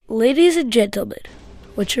Ladies and gentlemen,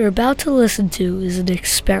 what you're about to listen to is an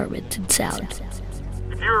experiment in sound.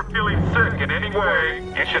 If you're feeling sick in any way,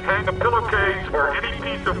 you should hang a pillowcase or any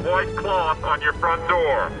piece of white cloth on your front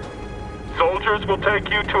door. Soldiers will take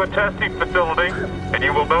you to a testing facility, and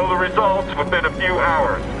you will know the results within a few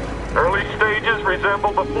hours. Early stages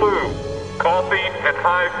resemble the flu, coughing, and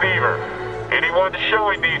high fever. Anyone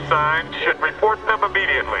showing these signs should report them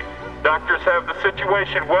immediately. Doctors have the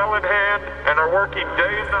situation well in hand and are working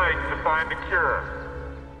day and night to find a cure.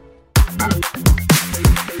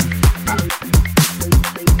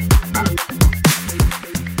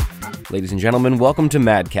 Ladies and gentlemen, welcome to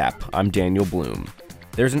Madcap. I'm Daniel Bloom.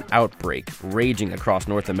 There's an outbreak raging across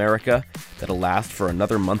North America that'll last for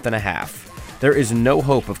another month and a half. There is no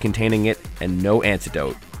hope of containing it and no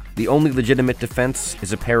antidote. The only legitimate defense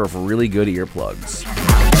is a pair of really good earplugs.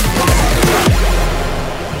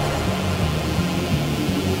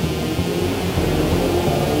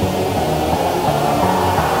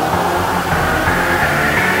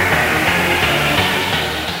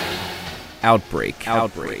 Outbreak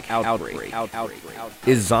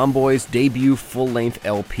is Zomboy's debut full-length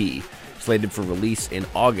LP, slated for release in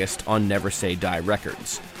August on Never Say Die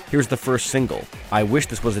Records. Here's the first single. I wish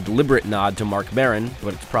this was a deliberate nod to Mark Maron,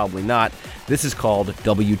 but it's probably not. This is called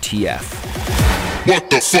WTF. What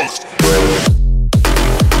the fuck?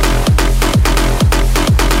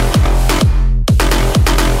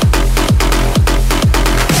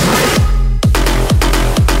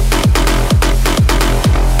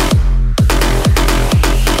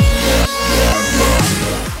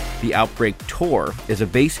 The Outbreak Tour is a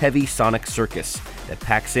bass-heavy sonic circus that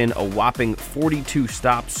packs in a whopping 42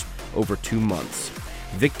 stops over 2 months.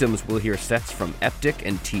 Victims will hear sets from Eptic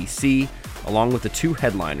and TC, along with the two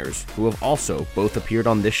headliners who have also both appeared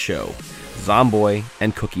on this show, Zomboy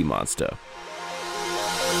and Cookie Monster.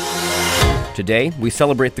 Today, we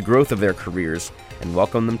celebrate the growth of their careers and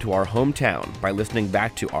welcome them to our hometown by listening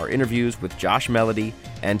back to our interviews with Josh Melody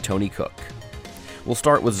and Tony Cook. We'll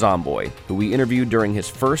start with Zomboy, who we interviewed during his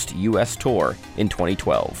first U.S. tour in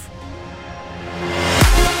 2012.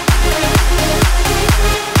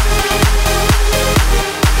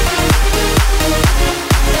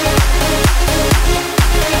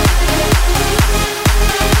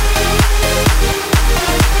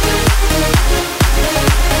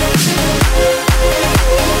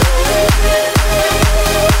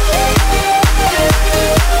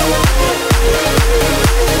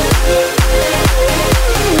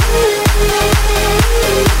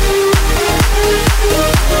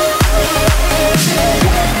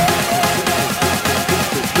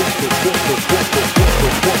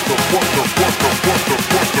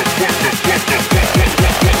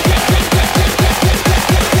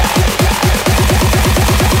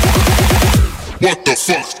 What the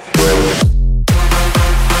fuck?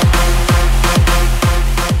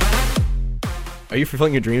 Are you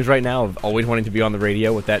fulfilling your dreams right now of always wanting to be on the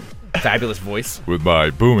radio with that fabulous voice? With my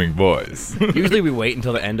booming voice. Usually we wait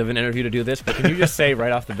until the end of an interview to do this, but can you just say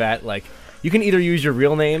right off the bat, like, you can either use your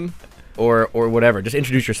real name or whatever. Just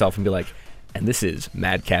introduce yourself and be like, and this is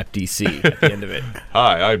Madcap DC at the end of it.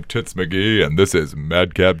 Hi, I'm Toots McGee, and this is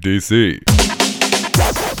Madcap DC.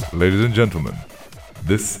 Ladies and gentlemen,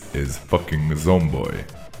 this is fucking Zomboy,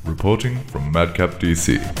 reporting from Madcap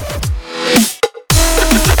DC.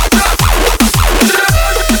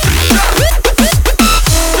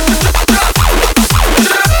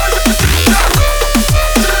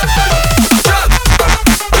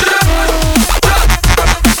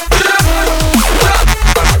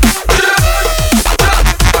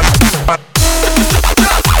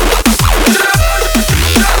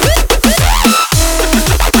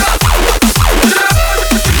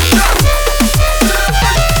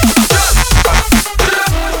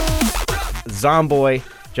 Zomboy.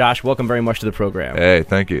 Josh, welcome very much to the program. Hey,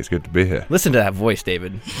 thank you. It's good to be here. Listen to that voice,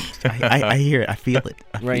 David. I hear it. I feel it.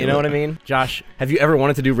 Right, you know what I mean? Josh, have you ever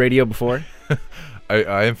wanted to do radio before?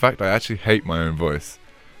 I in fact, I actually hate my own voice.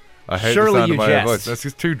 I hate Surely the sound you of my own jest. voice. That's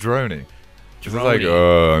just too drony. It's Drony. like,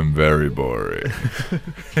 oh, I'm very boring.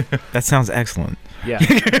 That sounds excellent. Yeah.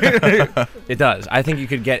 It does. I think you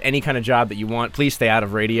could get any kind of job that you want. Please stay out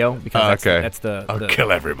of radio because Okay. that's the I'll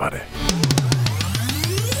kill everybody.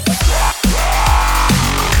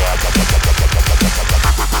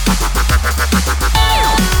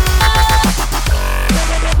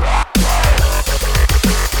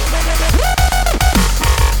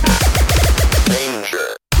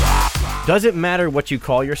 Does it matter what you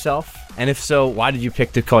call yourself? And if so, why did you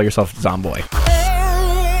pick to call yourself Zomboy?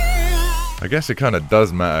 I guess it kind of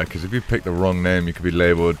does matter, because if you pick the wrong name, you could be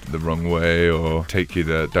labeled the wrong way or take you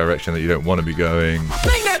the direction that you don't want to be going.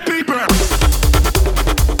 Bring that paper!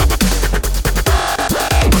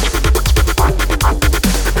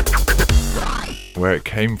 where it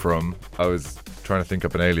came from, I was trying to think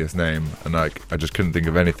up an alias name, and I just couldn't think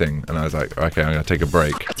of anything, and I was like, okay, I'm gonna take a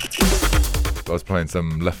break. I was playing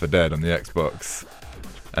some Left 4 Dead on the Xbox,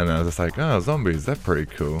 and I was just like, oh, zombies, they're pretty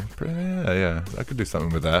cool. Yeah, I could do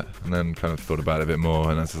something with that. And then kind of thought about it a bit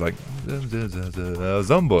more, and I was just like,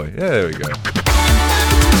 Zomboy. Yeah, there we go.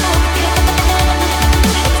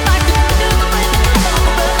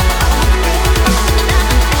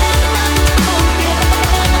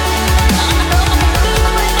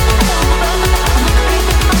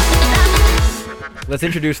 Let's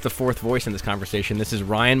introduce the fourth voice in this conversation. This is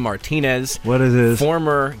Ryan Martinez. What is this?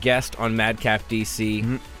 Former guest on Madcap DC.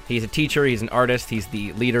 Mm-hmm. He's a teacher, he's an artist, he's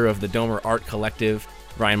the leader of the Domer Art Collective.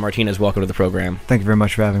 Ryan Martinez, welcome to the program. Thank you very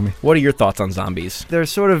much for having me. What are your thoughts on zombies? They're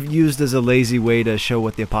sort of used as a lazy way to show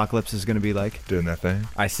what the apocalypse is going to be like. Doing that thing.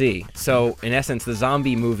 I see. So, in essence, the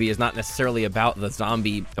zombie movie is not necessarily about the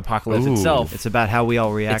zombie apocalypse itself. It's about how we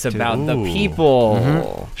all react to it. It's about the people.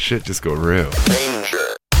 Mm-hmm. Shit just got real. Danger.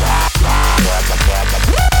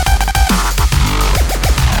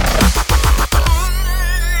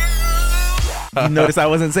 You notice I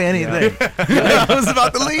wasn't saying anything. I was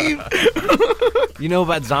about to leave. You know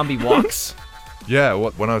about zombie walks? Yeah,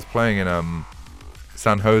 when I was playing in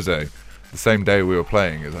San Jose, the same day we were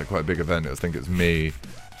playing, it was like quite a big event. I think it was me,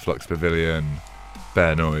 Flux Pavilion,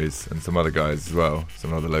 Bear Noise, and some other guys as well,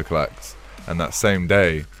 some other local acts. And that same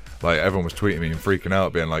day, like everyone was tweeting me and freaking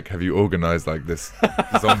out, being like, "Have you organized like this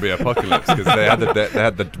zombie apocalypse?" Because they had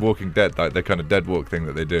the Walking Dead, like the kind of dead walk thing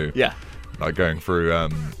that they do. Yeah. Like going through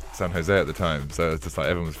San Jose at the time, so it's just like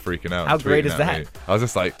everyone was freaking out. How great is that? Me. I was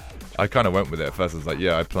just like, I kind of went with it at first. I was like,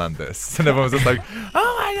 yeah, I planned this, and everyone was just like,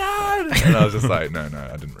 oh my god, and I was just like, no,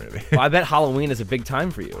 I didn't really. Well, I bet Halloween is a big time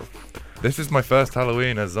for you. This is my first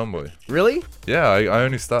Halloween as Zomboy. Really? Yeah, I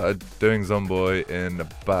only started doing Zomboy in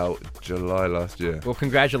about July last year. Well,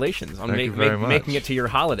 congratulations on making it to your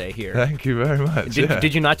holiday here. Thank you very much.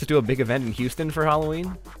 Did you not just do a big event in Houston for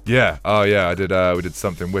Halloween? Yeah. Oh yeah, I did. We did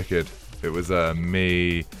something wicked. It was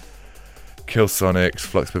me, Killsonics,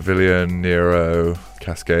 Flux Pavilion, Nero,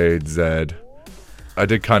 Cascade, Zed. I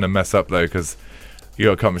did kind of mess up though, because you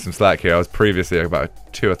got to cut me some slack here. I was previously,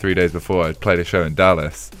 about 2 or 3 days before, I played a show in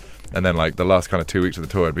Dallas. And then like the last kind of 2 weeks of the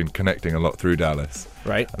tour, I'd been connecting a lot through Dallas.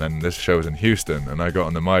 Right. And then this show was in Houston, and I got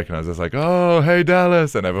on the mic and I was just like, oh, hey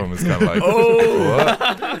Dallas. And everyone was kind of like, oh, what?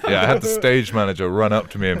 Yeah, I had the stage manager run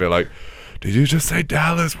up to me and be like, did you just say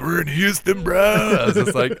Dallas? We're in Houston, bro. I was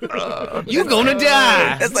just like, oh, you're gonna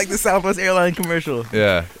die. That's like the Southwest Airlines commercial.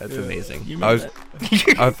 Yeah. That's amazing. I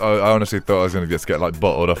honestly thought I was going to just get like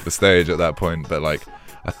bottled off the stage at that point, but like,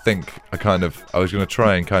 I think I was going to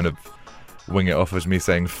try and kind of wing it off as me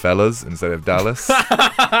saying fellas instead of Dallas.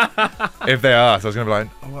 If they asked, I was going to be like,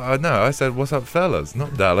 oh, no, I said, what's up, fellas,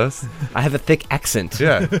 not Dallas. I have a thick accent.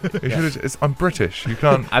 Yeah. I'm British. You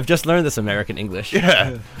can't. I've just learned this American English.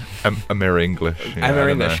 Yeah. English. Yeah,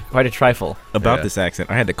 English. Quite a trifle. About this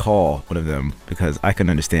accent, I had to call one of them because I couldn't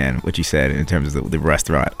understand what you said in terms of the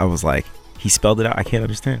restaurant. I was like, he spelled it out. I can't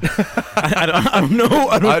understand. I don't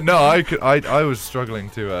know. I was struggling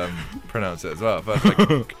to pronounce it as well. But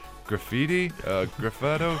like graffiti,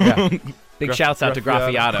 Graffato. Yeah. Big shouts out to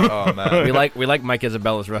Graffiato. Oh man, we like Mike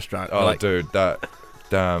Isabella's restaurant. Oh dude, that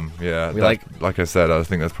damn yeah. Like I said, I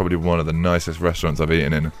think that's probably one of the nicest restaurants I've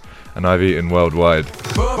eaten in, and I've eaten worldwide.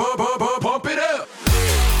 Pump it up.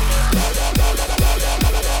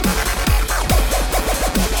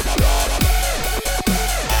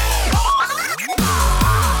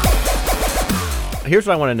 Here's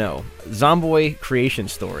what I want to know. Zomboy creation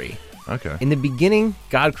story. Okay. In the beginning,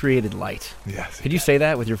 God created light. Yes. Could you say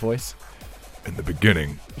that with your voice? In the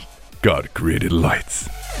beginning, God created lights.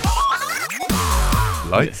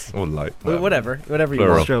 Lights or light? Whatever you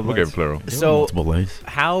plural. want. We'll go plural. So,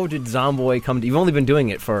 how did Zomboy come to... You've only been doing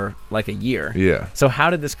it for like a year. Yeah. So how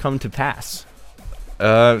did this come to pass?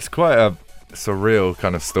 It's quite a surreal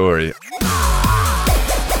kind of story.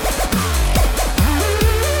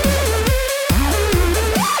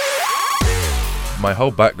 My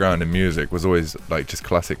whole background in music was always like just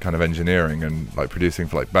classic kind of engineering and like producing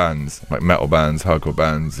for like bands, like metal bands, hardcore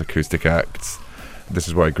bands, acoustic acts. This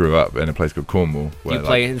is where I grew up in a place called Cornwall. Where you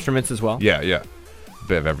play instruments as well? Yeah. A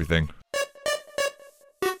bit of everything.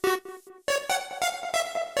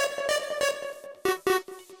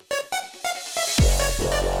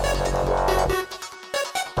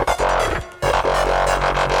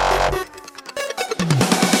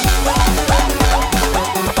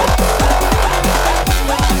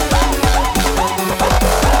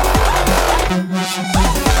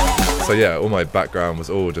 So yeah, all my background was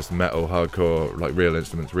all just metal, hardcore, like real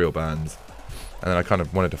instruments, real bands. And then I kind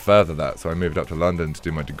of wanted to further that, so I moved up to London to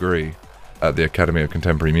do my degree. at the Academy of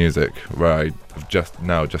Contemporary Music, where I've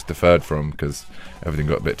just deferred from because everything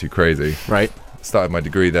got a bit too crazy. Right. Started my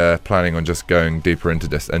degree there, planning on just going deeper into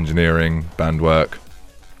just engineering, band work.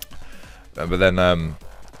 But then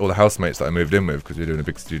all the housemates that I moved in with, because we were doing a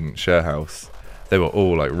big student share house, they were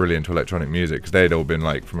all like really into electronic music, because they'd all been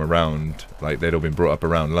like from around, like they'd all been brought up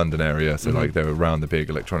around London area, so like they were around the big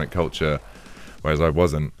electronic culture, whereas I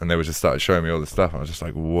wasn't. And they were just started showing me all this stuff. And I was just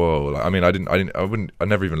like, whoa! Like, I mean, I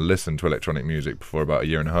never even listened to electronic music before about a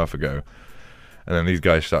year and a half ago. And then these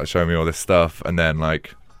guys started showing me all this stuff, and then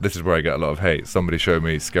like this is where I get a lot of hate. Somebody showed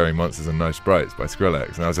me "Scary Monsters and No Sprites" by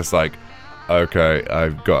Skrillex, and I was just like, okay,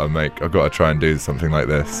 I've got to try and do something like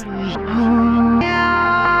this.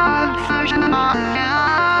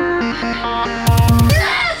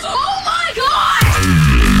 Yes! Oh my god!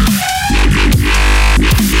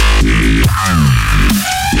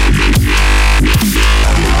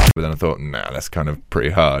 But then I thought, nah, that's kind of pretty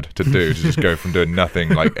hard to do, to just go from doing nothing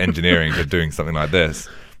like engineering to doing something like this.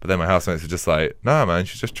 But then my housemates were just like, nah, man, you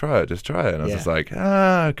should just try it. And I was just like,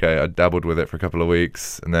 okay. I dabbled with it for a couple of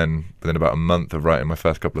weeks, and then within about a month of writing my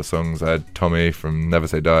first couple of songs, I had Tommy from Never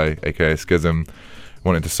Say Die, aka Schism,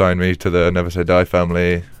 wanted to sign me to the Never Say Die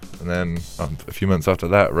family. And then a few months after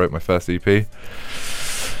that, wrote my first EP.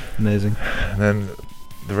 Amazing. And then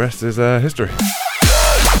the rest is history.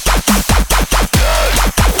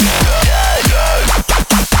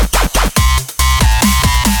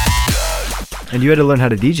 And you had to learn how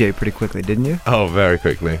to DJ pretty quickly, didn't you? Oh, very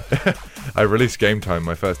quickly. I released Game Time,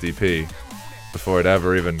 my first EP, before I'd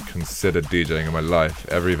ever even considered DJing in my life,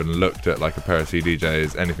 ever even looked at like a pair of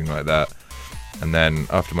CDJs, anything like that. And then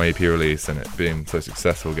after my EP release and it being so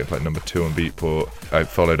successful, get like number 2 on Beatport, I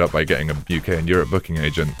followed up by getting a UK and Europe booking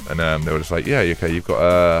agent. And they were just like, yeah, okay, you've got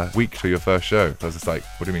a week to your first show. I was just like,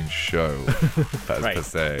 what do you mean show? That's Right. per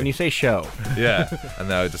se. When you say show. Yeah. And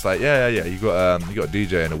they were just like, yeah, you got a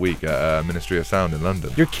DJ in a week at Ministry of Sound in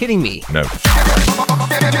London. You're kidding me. No.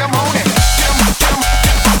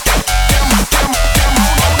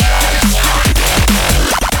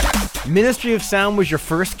 Ministry of Sound was your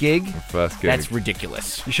first gig? First gig. That's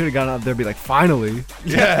ridiculous. You should have gone out there and be like, finally.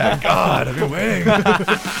 Yeah, God, I've been waiting.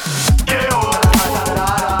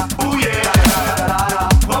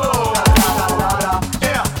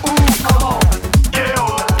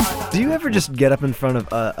 Do you ever just get up in front of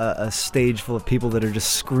a stage full of people that are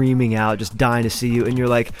just screaming out, just dying to see you, and you're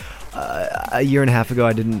like, a year and a half ago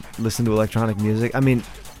I didn't listen to electronic music? I mean...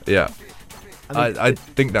 Yeah. I mean, I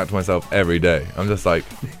think that to myself every day. I'm just like,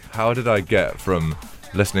 how did I get from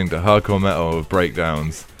listening to hardcore metal with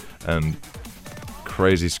breakdowns and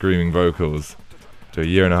crazy screaming vocals to a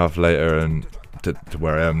year and a half later and to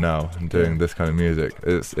where I am now and doing this kind of music?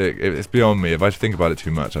 It's beyond me. If I think about it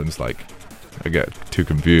too much, I'm just like, I get too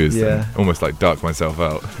confused and almost like dark myself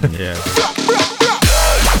out. Yeah.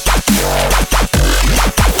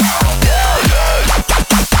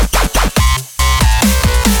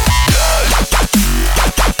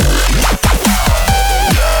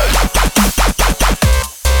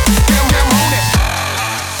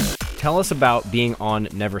 Tell us about being on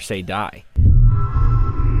Never Say Die.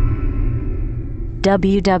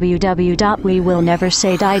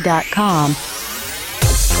 www.wewillneversaydie.com.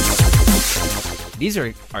 These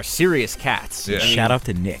are serious cats. Yeah. I mean, Shout out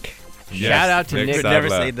to Nick. Shout out to Nick. Never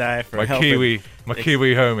Say Die for my helping. Kiwi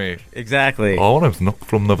homie. Exactly. Oh, name's Nick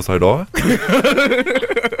from Never Say Die.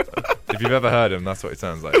 If you've ever heard him, that's what he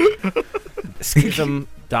sounds like. Schism,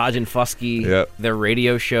 Dodge and Fusky, Yep. their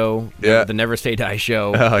radio show, Yeah. the Never Say Die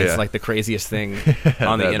show. Oh, It's yeah. like the craziest thing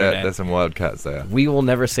on the There's internet. some wild cats there.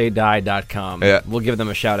 WeWillNeverSayDie.com. Yeah. We'll give them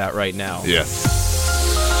a shout out right now.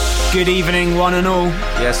 Yes. Good evening, one and all.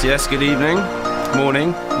 Yes, good evening,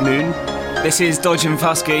 morning, noon. This is Dodge and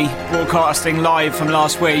Fusky, broadcasting live from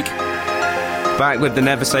last week. Back with the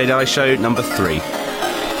Never Say Die show number 3.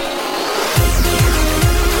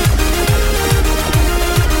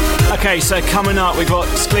 Okay, so coming up, we've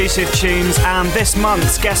got exclusive tunes and this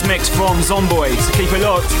month's guest mix from Zomboid. So keep it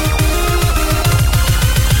locked.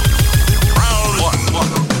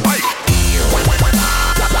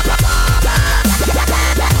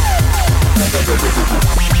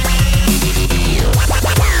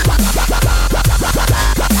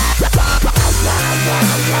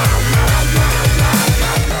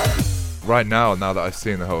 Right now that I've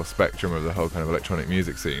seen the whole spectrum of the whole kind of electronic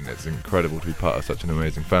music scene, it's incredible to be part of such an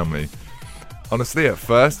amazing family. Honestly, at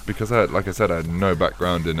first, because like I said, I had no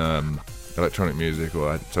background in electronic music,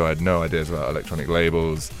 so I had no ideas about electronic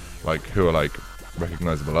labels, like who are like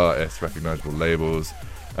recognizable artists, recognizable labels.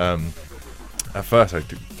 At first, I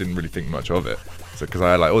didn't really think much of it. So because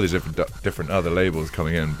I had like all these different other labels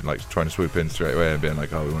coming in, like trying to swoop in straight away and being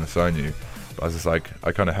like, oh, we want to sign you. But I was just like,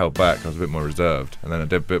 I kind of held back. I was a bit more reserved, and then I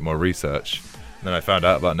did a bit more research. And then I found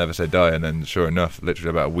out about Never Say Die, and then sure enough, literally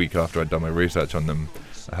about a week after I'd done my research on them,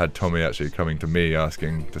 I had Tommy actually coming to me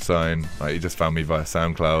asking to sign. Like, he just found me via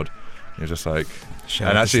SoundCloud. He was just like,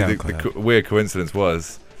 and actually the weird coincidence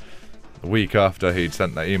was, a week after he'd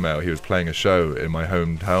sent that email, he was playing a show in my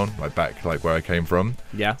hometown, like back like where I came from.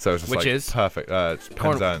 Yeah. So it's just which like is perfect. It's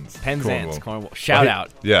Penzance. Cornwall. Shout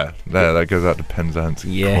out. Yeah, that goes out to Penzance,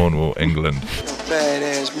 Cornwall, England.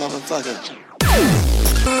 Badass motherfucker.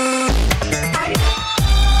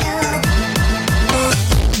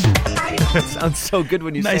 Sounds so good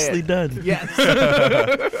when you say it. Nicely done. Yes.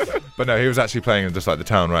 But no, he was actually playing in just like the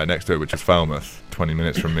town right next to it, which is Falmouth, 20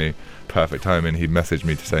 minutes from me. Perfect timing. He'd messaged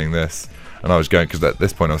me to saying this, and I was going, because at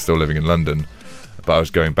this point I was still living in London, but I was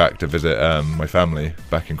going back to visit my family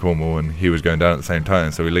back in Cornwall, and he was going down at the same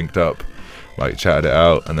time. So we linked up, like chatted it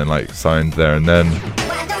out, and then like signed there and then.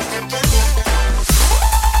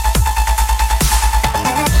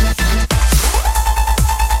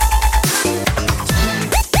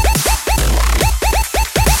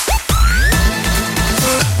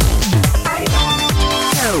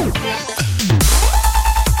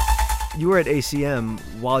 You were at ACM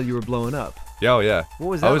while you were blowing up. Yeah, oh yeah. What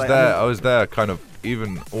was that I was like? there. I was there, kind of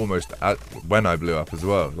even almost at when I blew up as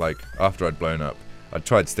well. Like after I'd blown up, I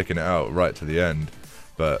tried sticking it out right to the end,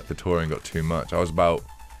 but the touring got too much. I was about,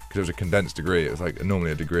 because it was a condensed degree. It was like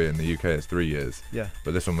normally a degree in the UK is 3 years. Yeah.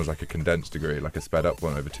 But this one was like a condensed degree, like a sped up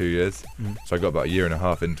one over 2 years. Mm-hmm. So I got about a year and a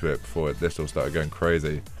half into it before this all started going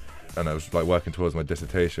crazy, and I was like working towards my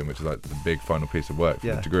dissertation, which is like the big final piece of work for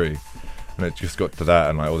the degree. And it just got to that,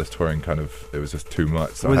 and like all this touring kind of, it was just too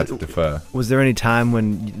much, so I had to defer. Was there any time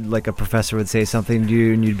when like a professor would say something to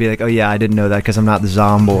you and you'd be like, oh yeah, I didn't know that because I'm not the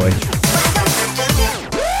Zomboy?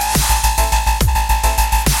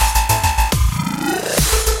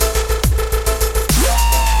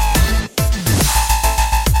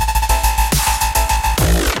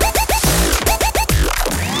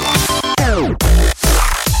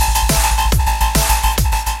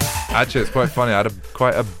 Actually, it's quite funny. I had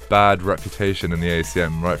quite a bad reputation in the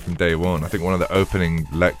ACM right from day one. I think one of the opening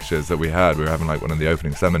lectures that we were having like one of the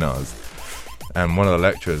opening seminars, and one of the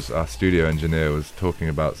lecturers, our studio engineer, was talking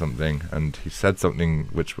about something, and he said something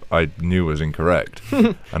which I knew was incorrect,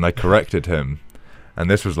 and I corrected him. And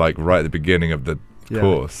this was like right at the beginning of the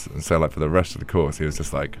course, and so like for the rest of the course, he was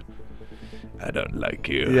just like, "I don't like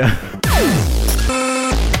you." Yeah.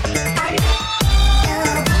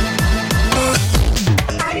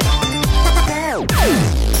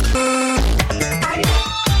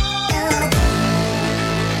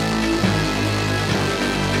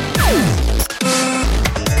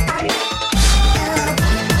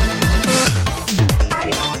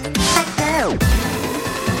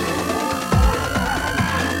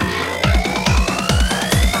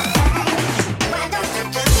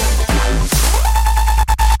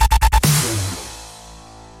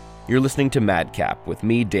 You're listening to Madcap with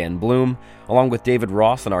me, Dan Bloom, along with David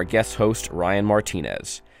Ross and our guest host, Ryan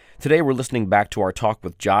Martinez. Today we're listening back to our talk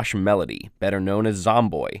with Josh Melody, better known as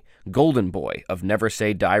Zomboy, Golden Boy of Never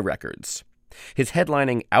Say Die Records. His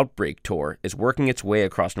headlining Outbreak tour is working its way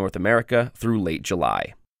across North America through late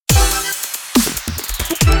July.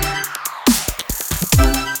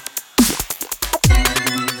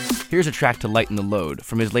 Here's a track to lighten the load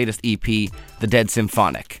from his latest EP, The Dead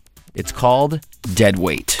Symphonic. It's called Dead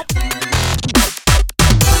Weight.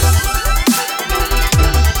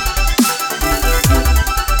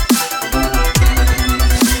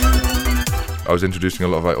 I was introducing a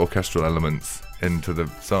lot of like orchestral elements into the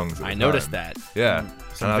songs. I noticed that. Yeah.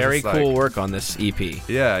 Some very cool work on this EP.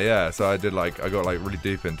 Yeah. So I got like really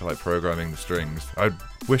deep into like programming the strings. I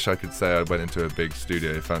wish I could say I went into a big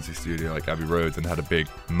studio, fancy studio like Abbey Roads, and had a big,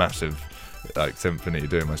 massive like symphony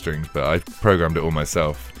doing my strings, but I programmed it all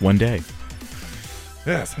myself. One day.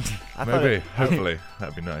 Yes. Maybe. Hopefully.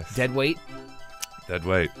 That'd be nice. Dead Weight? Dead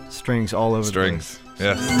Weight. Strings all over strings. the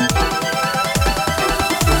place. Yes.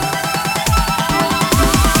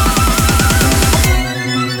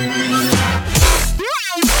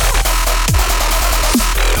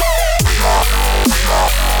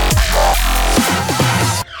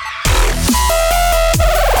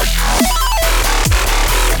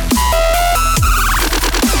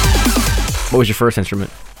 What was your first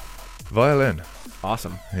instrument? Violin.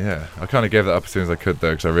 Awesome. Yeah. I kind of gave that up as soon as I could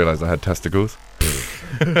though, because I realized I had testicles.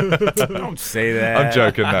 Don't say that. I'm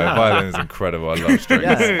joking. No, violin is incredible. I love strings.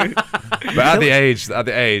 Yeah. But at the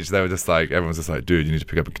age, they were just like, everyone's just like, dude, you need to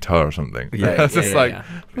pick up a guitar or something. Yeah, I was just like,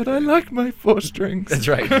 but I like my 4 strings. That's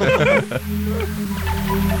right.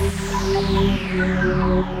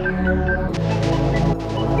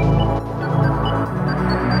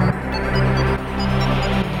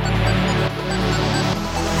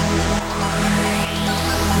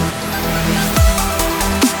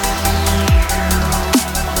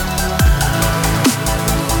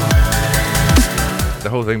 The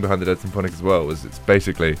whole thing behind the Dead Symphonic as well was it's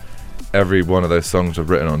basically every one of those songs I've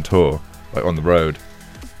written on tour, like on the road.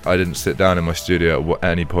 I didn't sit down in my studio at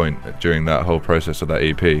any point during that whole process of that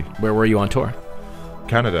EP. Where were you on tour?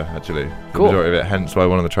 Canada, actually. Cool. The majority of it, hence why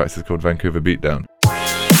one of the tracks is called Vancouver Beatdown.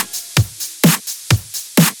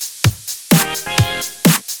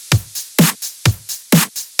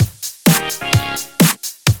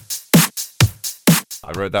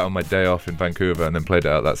 I wrote that on my day off in Vancouver and then played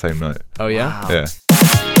it out that same night. Oh, yeah? Wow. Yeah.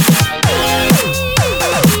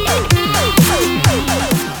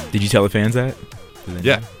 Did you tell the fans that?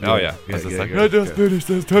 Yeah. Oh, yeah. I was just like, I just finished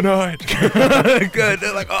this tonight. Good.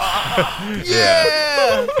 They're like, oh,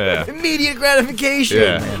 Yeah. Yeah. immediate gratification.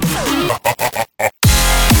 Yeah.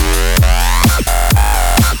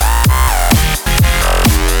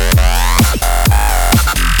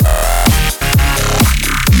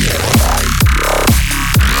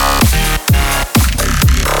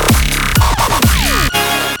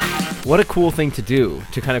 What a cool thing to do,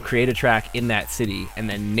 to kind of create a track in that city and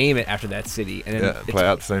then name it after that city. And then Play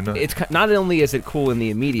out the same night. It's not only is it cool in the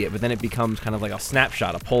immediate, but then it becomes kind of like a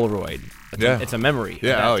snapshot, a Polaroid. It's a memory. of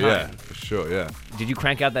Yeah, that yeah, time. for sure, yeah. Did you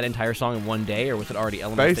crank out that entire song in one day, or was it already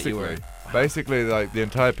elements that you were... Basically, like the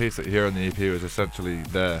entire piece that you hear on the EP was essentially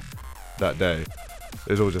there that day.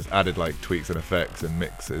 It was all just added like tweaks and effects and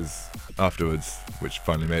mixes afterwards, which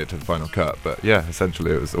finally made it to the final cut. But yeah,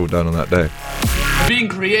 essentially it was all done on that day. Being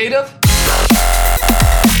creative?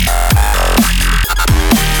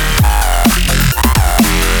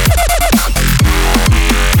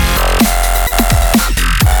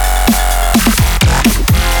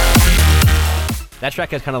 That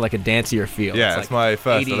track has kind of like a dancier feel. Yeah, it's my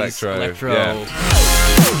first 80s electro. Yeah.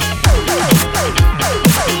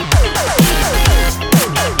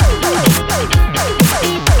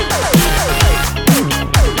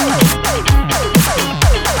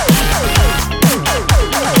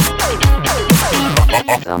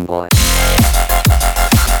 Boy.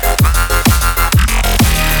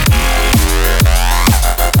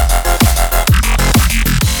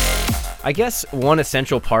 I guess one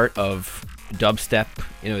essential part of dubstep,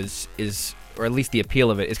 is or at least the appeal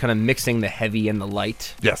of it, is kind of mixing the heavy and the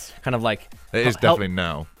light. Yes. Kind of like It is definitely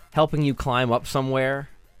now. helping you climb up somewhere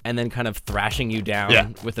and then kind of thrashing you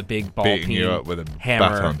down with a big ball Beating peen you up with a hammer.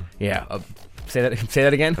 baton. Yeah. Say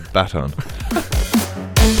that again. Baton.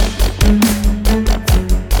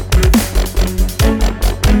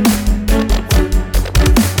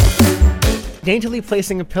 Daintily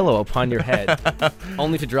placing a pillow upon your head,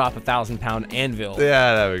 only to drop a 1,000-pound anvil.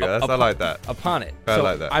 Yeah, there we go. I like that. Upon it. I So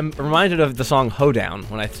like that. I'm reminded of the song Hoedown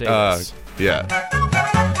when I say this. Yeah.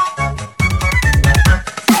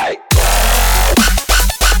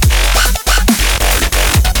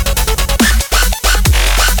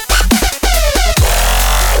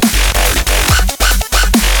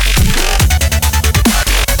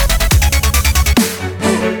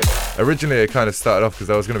 Originally, it kind of started off because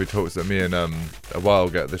there was going to be talks that me and a while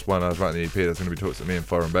ago, this one I was writing the EP, there was going to be talks that me and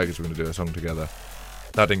Foreign Beggars were going to do a song together.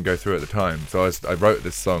 That didn't go through at the time, so I wrote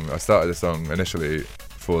this song. I started this song initially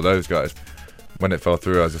for those guys. When it fell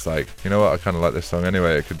through, I was just like, you know what? I kind of like this song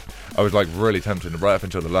anyway. I was like really tempted right up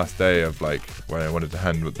until the last day of like when I wanted to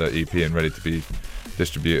hand the EP and ready to be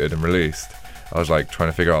distributed and released. I was like trying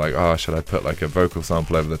to figure out like, oh, should I put like a vocal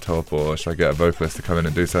sample over the top, or should I get a vocalist to come in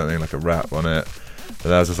and do something like a rap on it?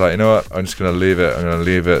 And I was just like, you know what? I'm just gonna leave it. I'm gonna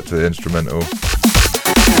leave it to the instrumental.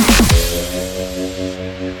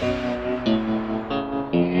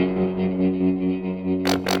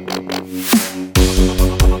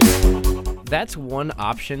 That's one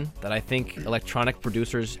option that I think electronic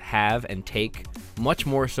producers have and take much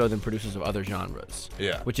more so than producers of other genres.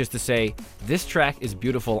 Yeah. Which is to say, this track is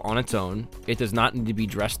beautiful on its own. It does not need to be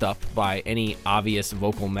dressed up by any obvious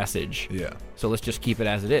vocal message. Yeah. So let's just keep it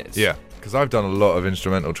as it is. Yeah, because I've done a lot of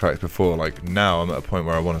instrumental tracks before. Like now I'm at a point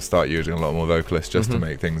where I want to start using a lot more vocalists just to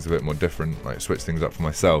make things a bit more different, like switch things up for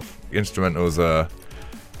myself. Instrumentals are,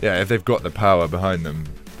 yeah, if they've got the power behind them,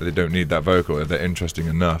 they don't need that vocal. If they're interesting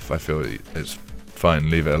enough, I feel it's fine,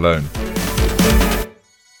 leave it alone.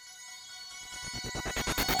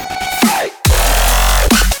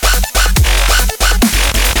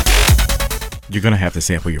 You're gonna have to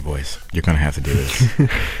sample your voice. You're gonna have to do this.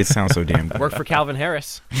 It sounds so damn good. Work for Calvin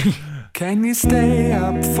Harris. Can you stay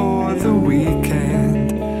up for the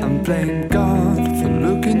weekend and blame God for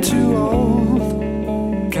looking too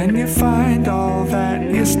old? Can you find all that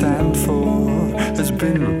you stand for has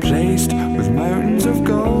been replaced with mountains of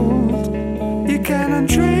gold? You can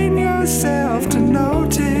untrain yourself to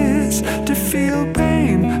notice, to feel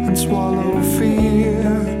pain and swallow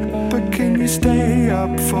fear. But can you stay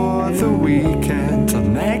up for the weekend till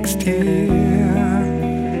next year?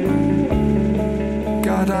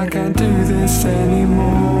 God, I can't do this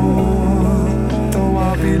anymore, though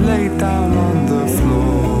I'll be laid down on the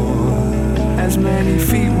floor. As many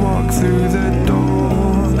feet walk through the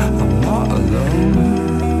door, I'm not alone.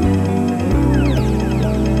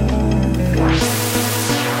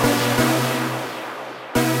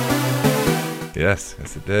 Yes,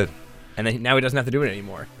 it did. And then now he doesn't have to do it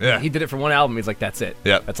anymore. Yeah. He did it for one album. He's like, that's it.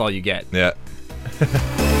 Yeah. That's all you get. Yeah.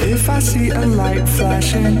 If I see a light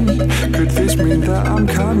flashing, could this mean that I'm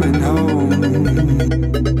coming home?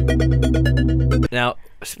 Now,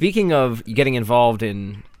 speaking of getting involved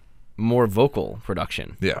in more vocal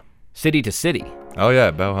production. Yeah. City to City. Oh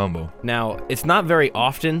yeah, Bell Humble. Now, it's not very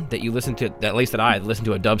often that you listen to, at least that I listen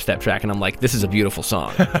to a dubstep track and I'm like, this is a beautiful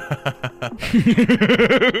song.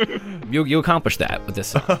 You accomplished that with this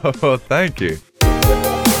song. Oh, well, thank you.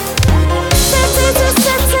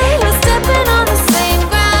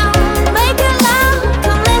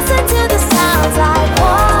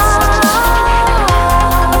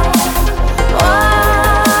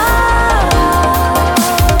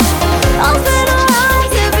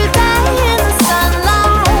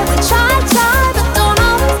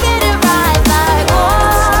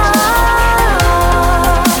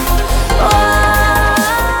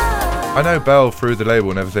 I know Belle through the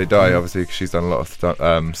label Never Say Die, obviously, because she's done a lot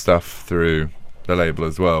of stuff through the label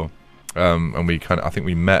as well. And I think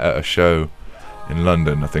we met at a show in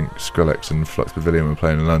London. I think Skrillex and Flux Pavilion were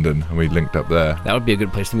playing in London, and we linked up there. That would be a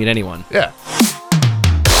good place to meet anyone. Yeah.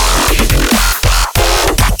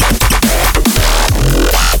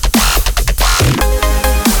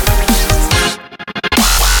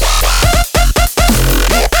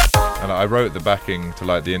 And I wrote the backing to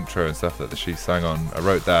like the intro and stuff that she sang on. I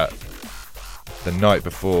wrote that the night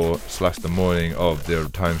before / the morning of the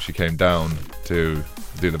time she came down to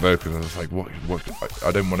do the vocals. I was like, what?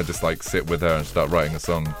 I didn't want to just like sit with her and start writing a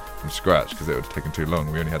song from scratch because it would have taken too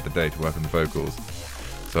long. We only had the day to work on the vocals.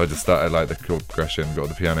 So I just started like the chord progression, got all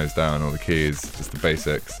the pianos down, all the keys, just the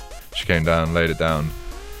basics. She came down, laid it down,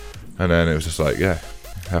 and then it was just like, yeah,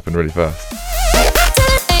 it happened really fast.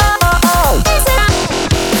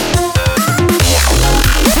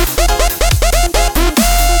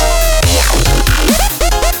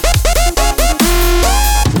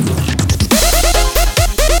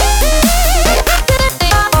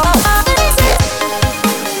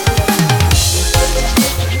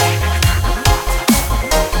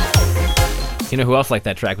 You know who else liked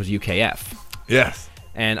that track was UKF. Yes.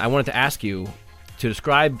 And I wanted to ask you to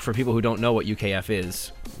describe for people who don't know what UKF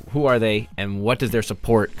is, who are they and what does their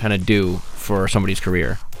support kind of do for somebody's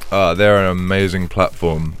career? They're an amazing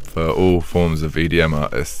platform for all forms of EDM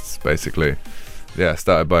artists, basically. Yeah,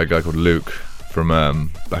 started by a guy called Luke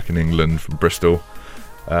from back in England, from Bristol.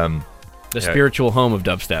 The spiritual home of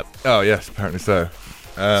dubstep. Oh, yes, apparently so.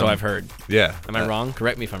 So I've heard. Yeah. Am I wrong?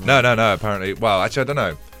 Correct me if I'm wrong. No, apparently. Well, actually, I don't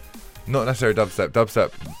know. Not necessarily dubstep.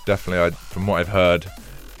 Dubstep definitely, from what I've heard,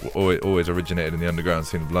 always originated in the underground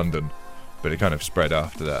scene of London, but it kind of spread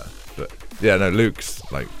after that. But yeah, no, Luke's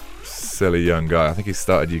like silly young guy. I think he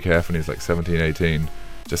started UKF when he was like 17, 18,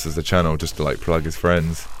 just as a channel, just to like plug his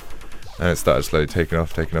friends, and it started slowly taking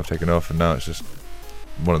off, and now it's just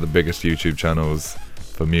one of the biggest YouTube channels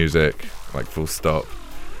for music, like full stop.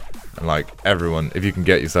 And like everyone, if you can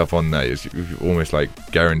get yourself on there, you're almost like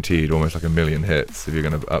guaranteed almost like 1 million hits if you're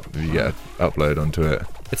gonna if you get an upload onto it.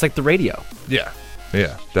 It's like the radio. Yeah,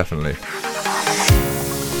 definitely.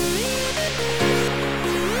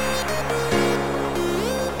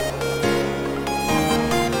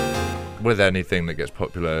 With anything that gets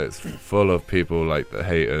popular, it's full of people like the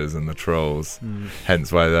haters and the trolls.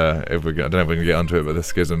 Hence why I don't know if we can get onto it, but the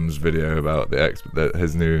Schisms video about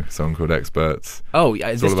his new song called Experts. Oh,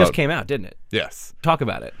 yeah, this just came out, didn't it? Yes. Talk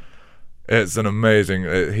about it. It's an amazing.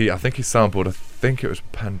 I think he sampled. I think it was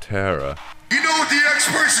Pantera. You know what the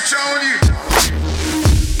experts are telling you?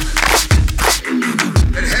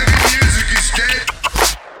 That heavy music is dead.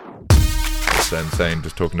 Them saying,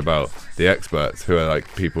 just talking about the experts, who are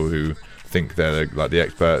like people who think they're like the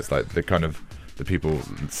experts, like the kind of the people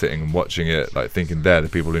sitting and watching it, like thinking they're the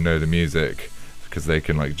people who know the music because they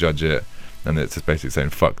can like judge it. and it's just basically saying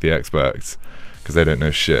fuck the experts because they don't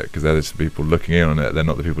know shit, because they're just people looking in on it, they're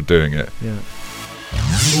not the people doing it. Yeah.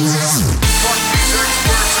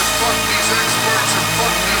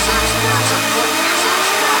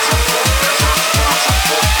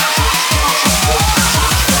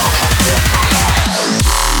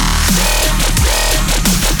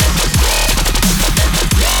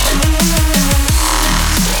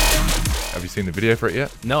 Have you seen the video for it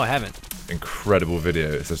yet? No, I haven't. Incredible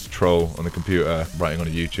video. It's this troll on the computer writing on a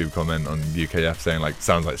YouTube comment on UKF saying like,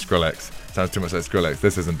 sounds like Skrillex, sounds too much like Skrillex,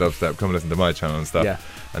 this isn't dubstep, come and listen to my channel and stuff. Yeah.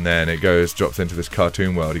 And then it drops into this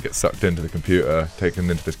cartoon world, he gets sucked into the computer, taken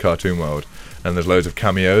into this cartoon world, and there's loads of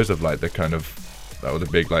cameos of like the kind of the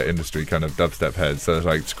big like industry kind of dubstep heads. So it's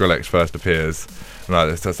like Skrillex first appears, and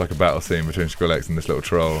like that's like a battle scene between Skrillex and this little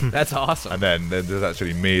troll. That's awesome. And then there's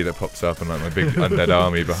actually me that pops up and like my big undead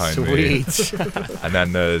army behind me. Sweet. And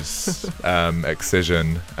then there's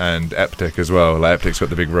Excision and Eptic as well. Like Eptic's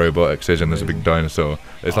got the big robot, Excision there's a big dinosaur.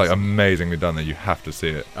 It's like amazingly done there. You have to see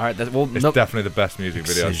it. All right, it's definitely the best music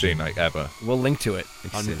video I've seen like ever. We'll link to it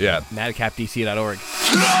on madcapdc.org.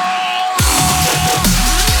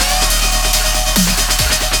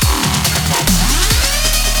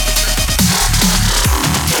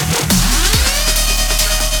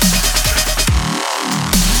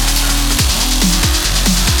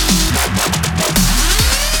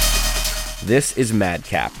 This is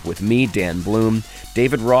Madcap with me, Dan Bloom,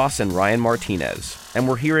 David Ross, and Ryan Martinez, and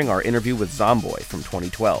we're hearing our interview with Zomboy from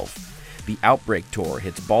 2012. The Outbreak Tour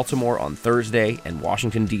hits Baltimore on Thursday and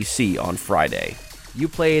Washington, D.C. on Friday. You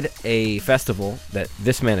played a festival that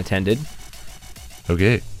this man attended.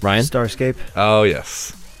 Okay. Ryan? Starscape. Oh,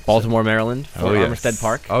 yes. Baltimore, Maryland, for Armistead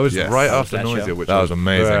Park. I was right after Noisia, which was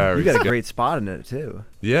amazing. You got a great spot in it, too.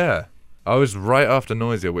 Yeah. I was right after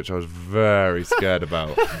Noisia, which I was very scared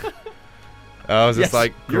about. I was just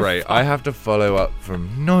like, great, I have to follow up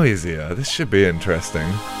from Noisia. This should be interesting.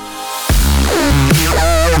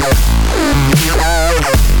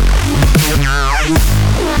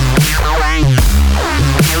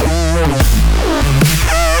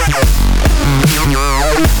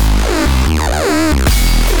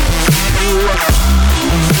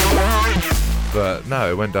 But no,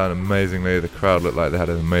 it went down amazingly. The crowd looked like they had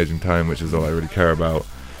an amazing time, which is all I really care about.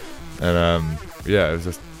 And yeah, it was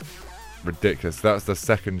just ridiculous. That was the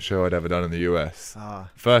second show I'd ever done in the US.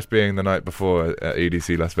 First being the night before at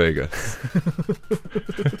EDC Las Vegas.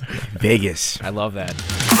 Vegas. I love that.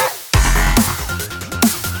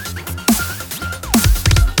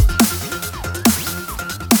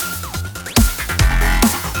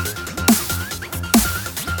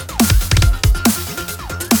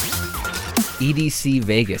 EDC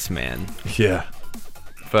Vegas, man. Yeah.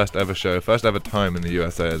 First ever show, first ever time in the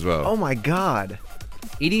USA as well. Oh my god.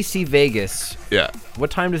 EDC Vegas. Yeah.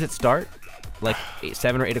 What time does it start? Like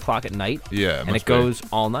 7 or 8 o'clock at night? Yeah. And it goes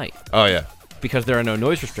all night. Oh, yeah. Because there are no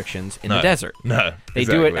noise restrictions in the desert. No. They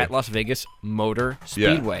do it at Las Vegas Motor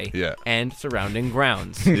Speedway and surrounding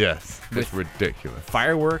grounds. Yes. It's ridiculous.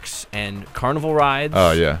 Fireworks and carnival rides.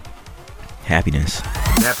 Oh, yeah. Happiness.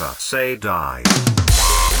 Never say die.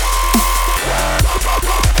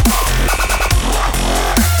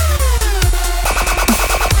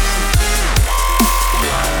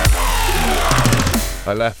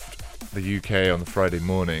 I left the UK on the Friday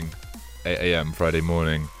morning, 8 a.m. Friday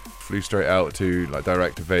morning, flew straight out to, like,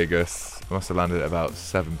 direct to Vegas. I must have landed at about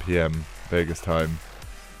 7 p.m. Vegas time.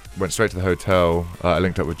 Went straight to the hotel. I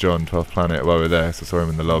linked up with John, 12th Planet, while we were there, so I saw him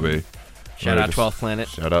in the lobby. Shout out 12th Planet.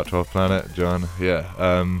 Shout out 12th Planet, John. Yeah.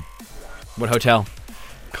 What hotel?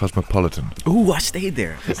 Cosmopolitan. Ooh, I stayed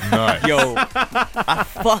there. It's nice. Yo, I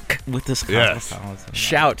fuck with this Cosmopolitan. Yes.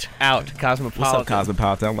 Shout out Cosmopolitan. What's up,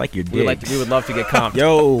 Cosmopolitan? I like your digs. We would love to get comped.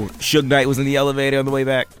 Yo, Suge Knight was in the elevator on the way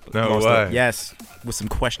back. No way. Yes, with some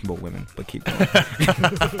questionable women, but keep going.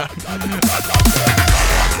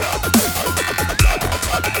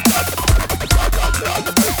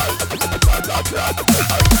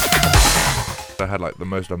 I had like the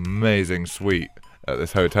most amazing suite at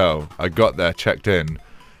this hotel. I got there, checked in,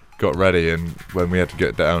 got ready, and when we had to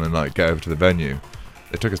get down and like get over to the venue,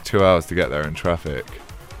 it took us 2 hours to get there in traffic.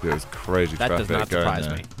 It was crazy traffic does not going surprise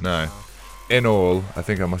there. me. No. In all, I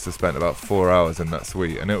think I must have spent about 4 hours in that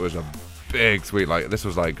suite, and it was a big suite. Like this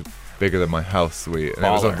was like bigger than my house suite, and it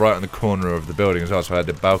was like, right on the corner of the building as well. So I had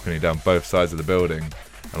the balcony down both sides of the building,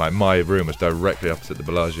 and like my room was directly opposite the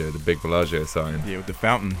Bellagio, the big Bellagio sign. Yeah, with the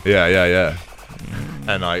fountain. Yeah.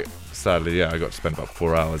 And I sadly, I got to spend about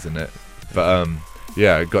 4 hours in it. But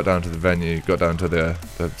yeah, I got down to the venue, got down to the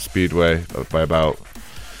speedway by about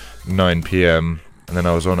 9 p.m. and then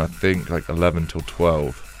I was on, I think, like 11 till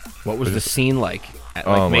 12. What was the scene like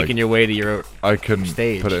making your way to your I couldn't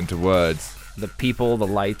stage. put it into words. The people, the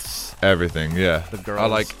lights, everything. Yeah, the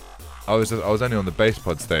girls. I was only on the bass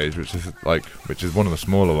pod stage, which is one of the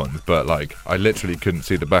smaller ones, but like I literally couldn't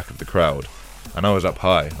see the back of the crowd, and I was up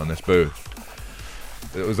high on this booth.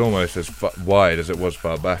 It was almost as wide as it was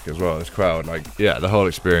far back as well. This crowd, the whole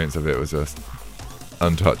experience of it was just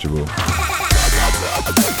untouchable.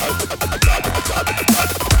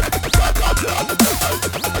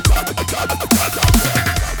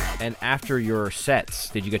 And after your sets,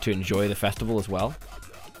 did you get to enjoy the festival as well?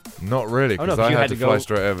 Not really, because I had to fly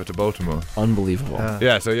straight over to Baltimore. Unbelievable.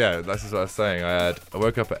 That's just what I was saying. I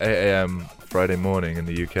woke up at 8 a.m. Friday morning in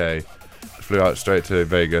the UK, flew out straight to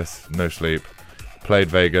Vegas, no sleep, played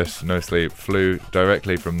Vegas, no sleep, flew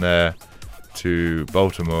directly from there to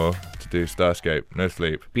Baltimore to do Starscape, no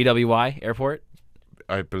sleep. BWI Airport?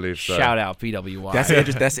 I believe so. Shout out BWI. That's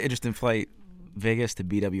an interesting flight. Vegas to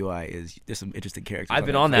BWI there's some interesting characters. I've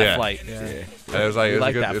been on that flight. Yeah. It was it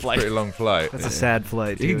was a pretty long flight. That's a sad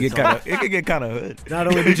flight. It could get kind of hood. Not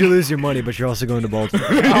only did you lose your money, but you're also going to Baltimore.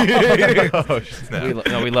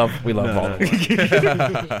 We love Baltimore.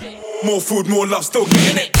 More food, more love, still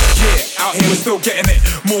getting it. Yeah, out here we're still getting it.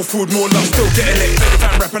 More food, more love, still getting it.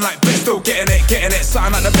 Fan rapping like bitch, still getting it.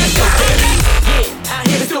 Sound like the best, still getting it. Yeah, out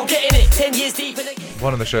here we're still getting it. 10 years deep in the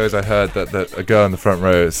One of the shows I heard that a girl in the front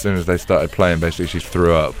row, as soon as they started playing, basically she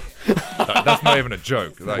threw up. That's not even a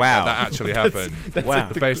joke. Wow. That actually happened. Wow.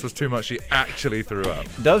 The bass was too much. She actually threw up.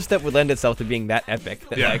 Dubstep would lend itself to being that epic.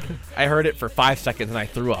 That, I heard it for 5 seconds and I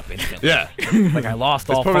threw up instantly. Yeah. I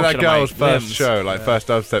lost all function of my It's probably that girl's first limbs. show, first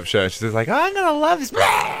dubstep show. She's just like, I'm gonna love this.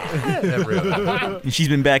 And she's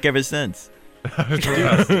been back ever since.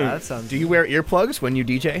 That sounds. Do you wear earplugs when you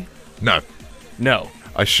DJ? No. No.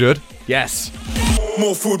 I should. Yes.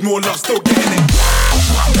 more food, more love, still getting it.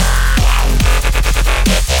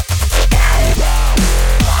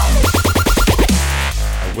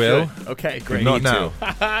 I will. Okay, great. Not now.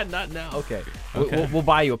 Not now. Okay. We'll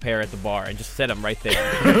buy you a pair at the bar and just set them right there.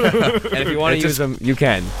 And if you want to use them, you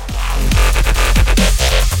can.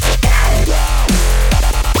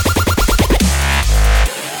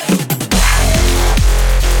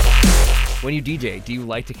 When you DJ, do you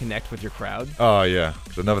like to connect with your crowd? Oh yeah.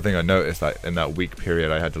 So another thing I noticed, in that week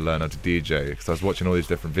period, I had to learn how to DJ because I was watching all these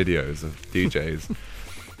different videos of DJs,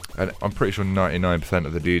 and I'm pretty sure 99%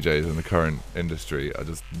 of the DJs in the current industry are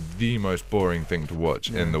just the most boring thing to watch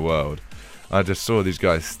in the world. I just saw these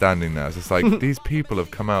guys standing there. It's just like these people have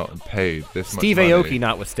come out and paid this Steve much money. Aoki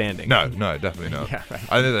notwithstanding. No, definitely not. Yeah, right.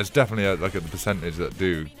 I think there's definitely a percentage that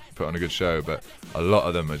do put on a good show, but a lot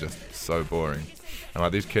of them are just so boring. And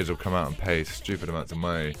these kids will come out and pay stupid amounts of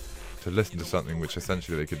money to listen to something which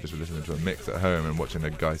essentially they could just be listening to a mix at home and watching a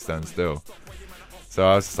guy stand still. So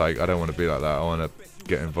I was just like, I don't want to be like that. I want to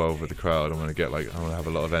get involved with the crowd. I want to have a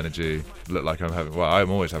lot of energy. Look like I'm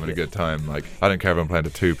always having a good time. I don't care if I'm playing to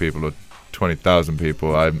 2 people or 20,000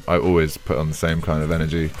 people. I always put on the same kind of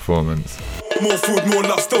energy performance. More food, more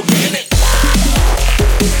love, still getting it.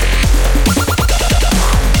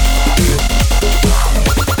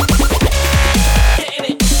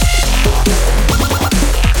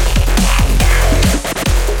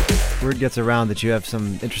 Word gets around that you have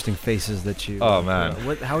some interesting faces that you. Oh man!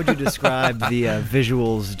 How would you describe the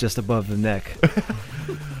visuals just above the neck?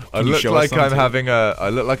 I look like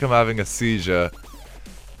I'm having a seizure,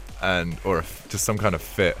 or just some kind of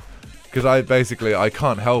fit, because I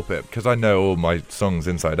can't help it because I know all my songs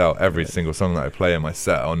inside out. Every single song that I play in my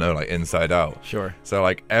set, I'll know inside out. Sure.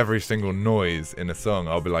 So every single noise in a song,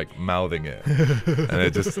 I'll be mouthing it,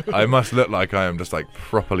 and I must look like I am just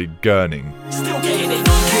properly gurning. Still getting it.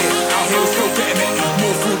 Yeah, out here still getting it.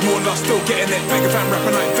 More food, more love, still getting it. Mega fan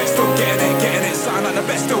rapping like bitch, still getting it. Sound like the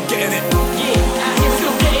best, still getting it. Yeah, out here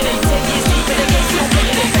still getting it. 10 years deep in the game, still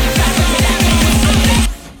getting it. Mega fan rapping like bitch, still getting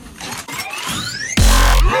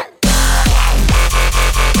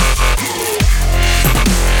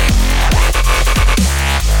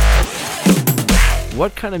it.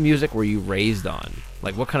 What kind of music were you raised on?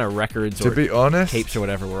 What kind of records to or be honest, tapes or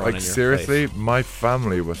whatever were on in your seriously, place? My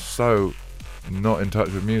family was so not in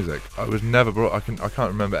touch with music. I was never brought. I can't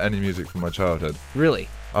remember any music from my childhood. Really?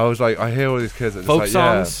 I was I hear all these kids that folk just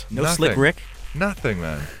songs, no nothing. Slick Rick, nothing,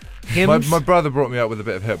 man. Hymns? My brother brought me up with a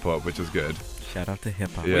bit of hip hop, which was good. Shout out to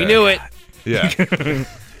hip hop. Yeah. We knew it. Yeah.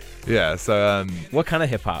 Yeah. So what kind of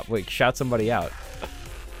hip hop? Wait, shout somebody out.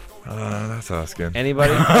 That's asking.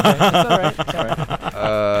 Anybody? Okay, it's all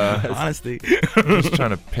right. Honestly, I'm just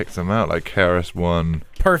trying to pick some out, KRS-One.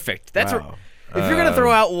 Perfect. That's wow. If you're gonna throw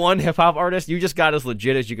out one hip hop artist, you just got as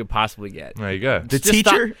legit as you could possibly get. There you go. The Just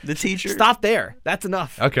teacher. stop- The teacher. Stop there. That's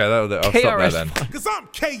enough. Okay, I'll stop there KRS then. Cause I'm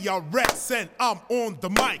KRS and I'm on the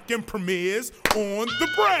mic and Premier's on the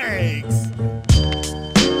breaks.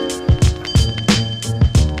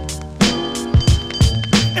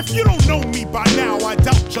 If you don't know me by now, I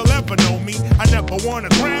doubt you'll ever know me. I never won a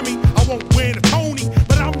Grammy, I won't win a Tony,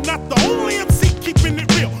 but I'm not the only MC keeping it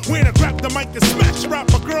real. When I grab the mic and smash rap,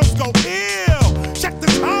 my girls go ill. Check the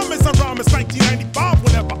time as I rhyme, it's 1995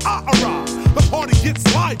 whenever I arrive. The party gets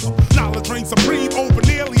liver, knowledge reigns supreme over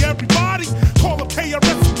nearly everybody. Call up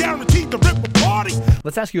KRS and guaranteed to rip a party.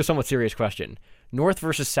 Let's ask you a somewhat serious question. North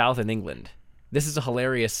versus South in England. This is a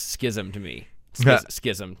hilarious schism to me.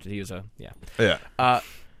 Schism, to use a, yeah. Yeah.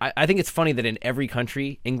 I think it's funny that in every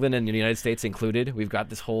country, England and the United States included, we've got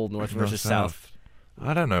this whole North versus South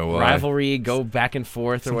I don't know why. rivalry, go back and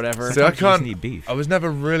forth or whatever. See, I can't. need beef. I was never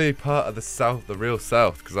really part of the South, the real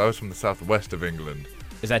South, because I was from the southwest of England.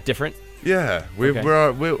 Is that different? Yeah,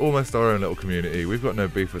 we're almost our own little community. We've got no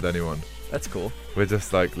beef with anyone. That's cool. We're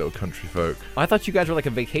just like little country folk. I thought you guys were like a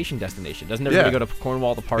vacation destination. Doesn't everybody go to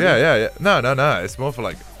Cornwall to party? Yeah. No. It's more for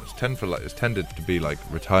like it's tended to be like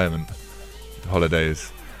retirement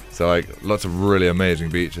holidays. So like lots of really amazing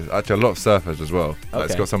beaches. Actually, a lot of surfers as well. Like,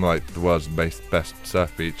 it's got some of like the world's best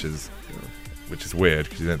surf beaches, which is weird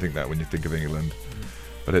because you don't think that when you think of England,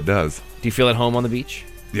 but it does. Do you feel at home on the beach?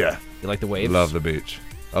 Yeah. You like the waves? Love the beach.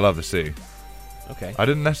 I love the sea. Okay. I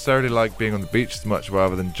didn't necessarily like being on the beach as much,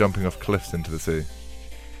 rather than jumping off cliffs into the sea.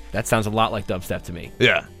 That sounds a lot like dubstep to me.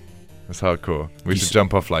 Yeah. That's hardcore. We used to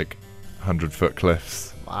jump off like 100-foot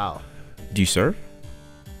cliffs. Wow. Do you surf?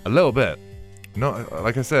 A little bit. Not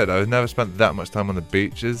like I said, I never spent that much time on the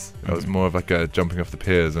beaches. I was more of like a jumping off the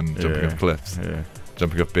piers and jumping off cliffs,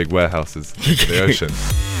 jumping off big warehouses into the ocean.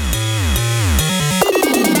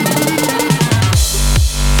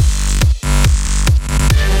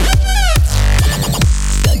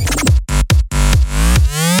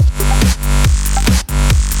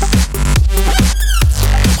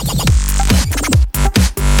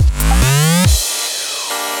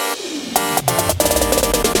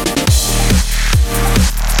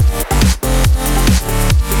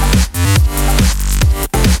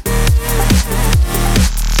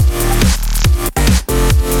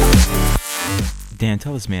 Dan,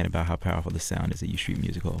 tell us, man, about how powerful the sound is at U Street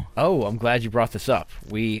Music Hall. Oh, I'm glad you brought this up.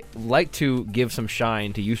 We like to give some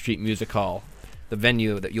shine to U Street Music Hall, the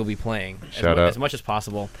venue that you'll be playing, as much as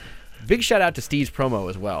possible. Big shout out to Steve's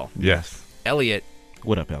promo as well. Yes. Elliot.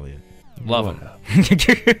 What up, Elliot? Love him.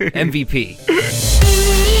 MVP.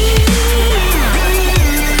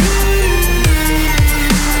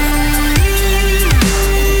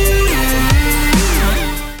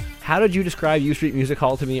 How did you describe U Street Music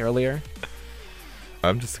Hall to me earlier?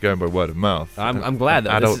 I'm just going by word of mouth. I'm glad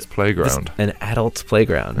that adults playground. An adults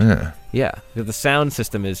playground. Yeah. Yeah. The sound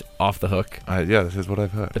system is off the hook. Yeah, this is what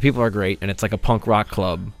I've heard. The people are great, and it's like a punk rock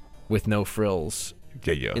club with no frills.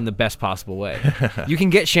 Yeah. In the best possible way. You can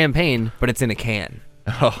get champagne, but it's in a can.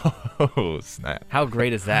 Oh, snap. How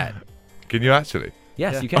great is that? Can you actually?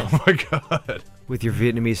 Yes, you can. Oh my god. With your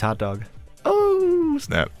Vietnamese hot dog. Oh,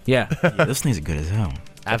 snap. Yeah. Those things are good as hell.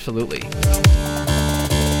 Absolutely.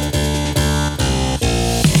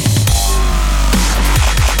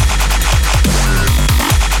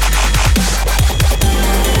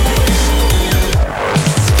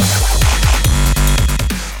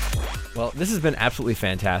 Well, this has been absolutely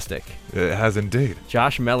fantastic. It has indeed.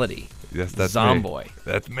 Josh Melody. Yes, that's Zomboy. me.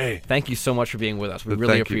 That's me. Thank you so much for being with us. We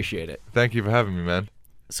really appreciate it. Thank you for having me, man.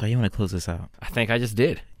 So you want to close this out? I think I just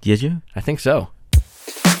did. Did you? I think so.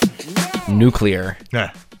 Nuclear.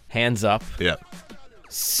 Yeah. Hands Up. Yeah.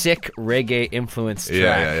 Sick reggae influenced track.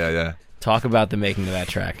 Yeah. Talk about the making of that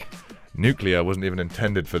track. Nuclear wasn't even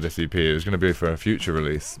intended for this EP. It was going to be for a future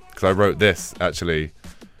release. Because I wrote this, actually,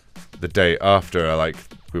 the day after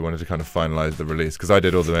we wanted to kind of finalize the release. Because I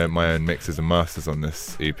did all my own mixes and masters on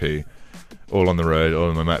this EP. All on the road, all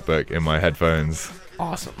on my MacBook, in my headphones.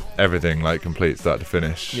 Awesome. Everything, complete start to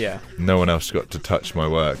finish. Yeah. No one else got to touch my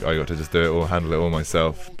work. I got to just do it all, handle it all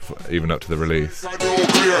myself, even up to the release.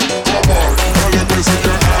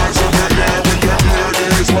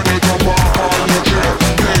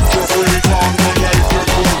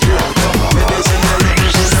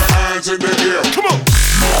 Come on!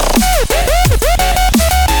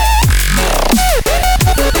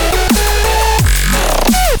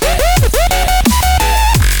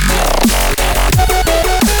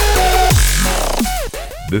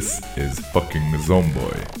 This is fucking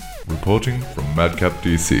Zomboy, reporting from Madcap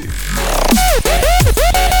DC.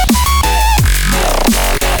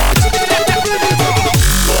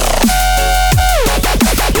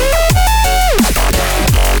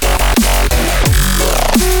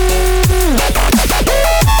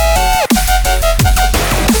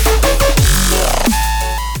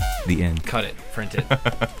 cut it, print it.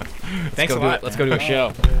 Thanks a lot. Let's go to a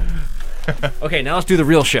show. Okay, now let's do the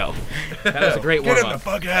real show. That was a great warm-up. Get him the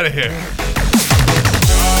fuck out of here.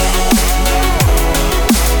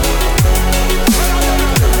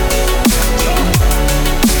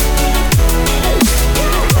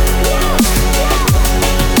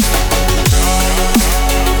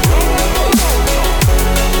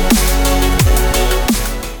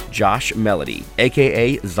 Josh Melody,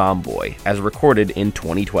 aka Zomboy, as recorded in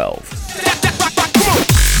 2012.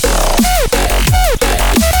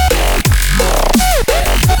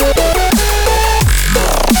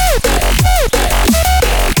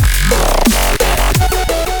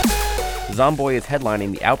 Zomboy is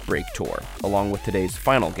headlining the Outbreak Tour, along with today's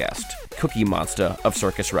final guest, Cookie Monster of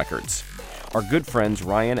Circus Records. Our good friends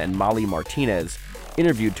Ryan and Molly Martinez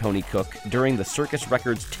interviewed Tony Cook during the Circus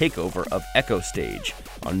Records takeover of Echo Stage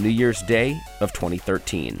on New Year's Day of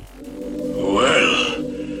 2013. Well,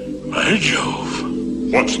 by Jove.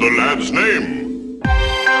 What's the lad's name?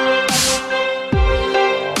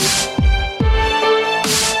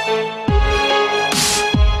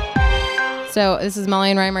 So this is Molly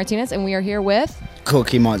and Ryan Martinez, and we are here with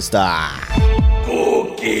Cookie Monster.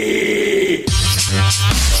 Cookie.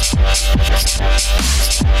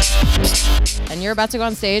 And you're about to go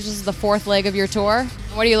on stage. This is the fourth leg of your tour.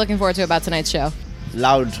 What are you looking forward to about tonight's show?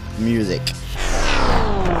 Loud music.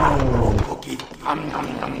 Cookie.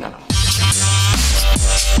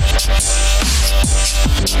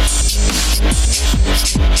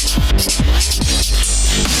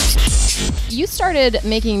 You started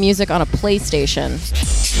making music on a PlayStation.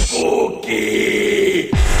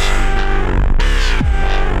 Cookie.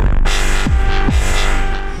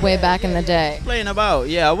 Way back in the day. Playing about.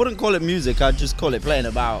 Yeah, I wouldn't call it music. I'd just call it playing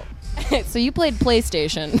about. So you played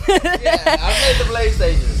PlayStation. Yeah, I played the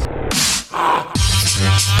PlayStation.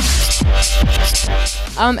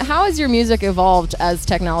 How has your music evolved as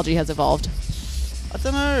technology has evolved? I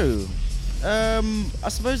don't know. I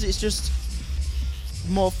suppose it's just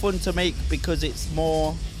more fun to make because it's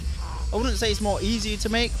more, I wouldn't say it's more easier to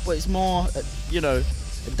make, but it's more,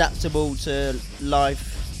 adaptable to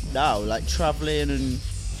life now, like traveling, and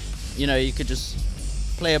you could just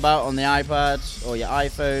play about on the iPad or your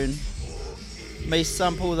iPhone, may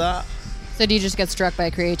sample that. So do you just get struck by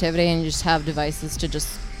creativity and you just have devices to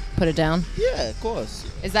just put it down? Yeah, of course.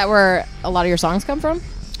 Is that where a lot of your songs come from?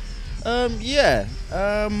 Yeah.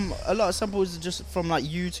 A lot of samples are just from like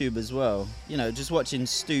YouTube as well. Just watching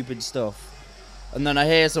stupid stuff. And then I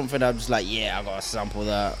hear something, I'm just like, yeah, I gotta sample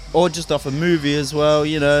that. Or just off a movie as well,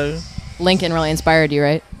 Lincoln really inspired you,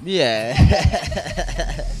 right? Yeah.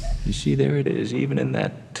 You see, there it is, even in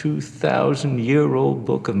that 2,000-year-old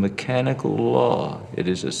book of mechanical law. It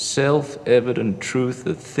is a self-evident truth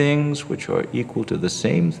that things which are equal to the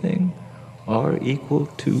same thing are equal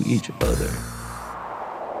to each other.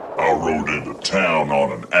 I rode into town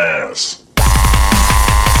on an ass.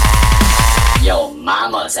 Yo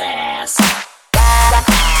mama's ass.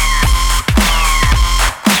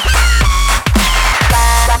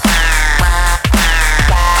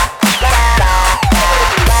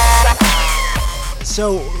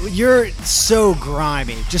 So you're so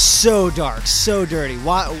grimy, just so dark, so dirty.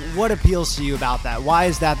 What appeals to you about that? Why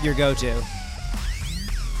is that your go-to?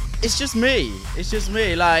 It's just me.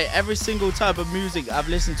 Like every single type of music I've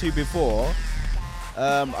listened to before,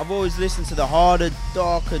 I've always listened to the harder,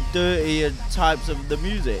 darker, dirtier types of the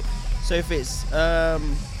music. So if it's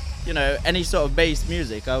any sort of bass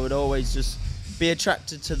music, I would always just be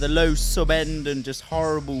attracted to the low sub end and just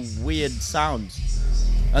horrible, weird sounds.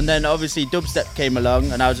 And then obviously dubstep came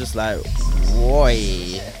along, and I was just like, boy,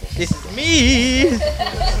 this is me.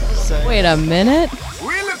 So, wait a minute.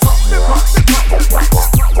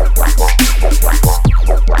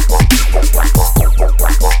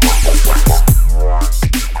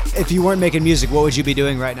 If you weren't making music, what would you be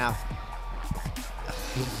doing right now?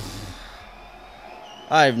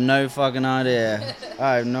 I have no fucking idea.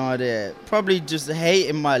 I have no idea. Probably just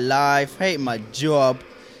hating my life, hating my job,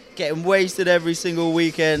 getting wasted every single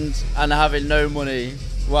weekend, and having no money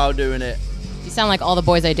while doing it. You sound like all the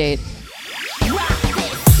boys I date.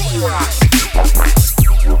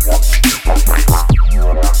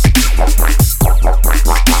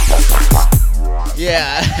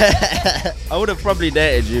 Yeah. I would have probably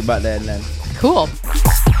dated you back then. Cool.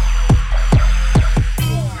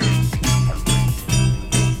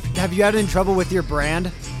 Have you had any trouble with your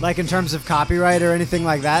brand? Like in terms of copyright or anything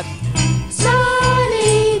like that?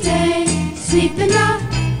 Sunny day, sweeping the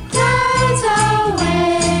clouds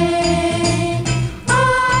away.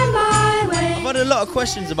 On my way. I've had a lot of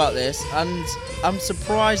questions about this, and I'm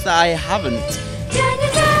surprised that I haven't. Can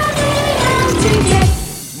you tell me how to get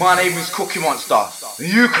My name is Cookie Monster.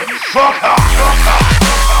 You can fuck off.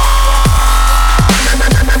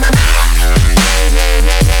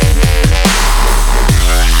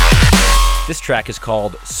 This track is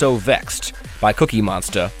called So Vexed by Cookie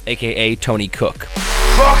Monster, aka Tony Cook.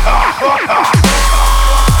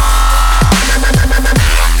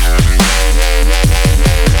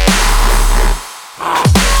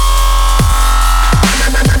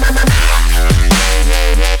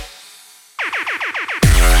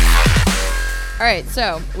 All right,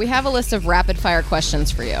 so we have a list of rapid fire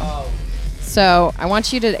questions for you. So I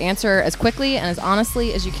want you to answer as quickly and as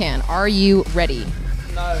honestly as you can. Are you ready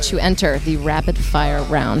to enter the rapid fire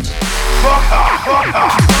round?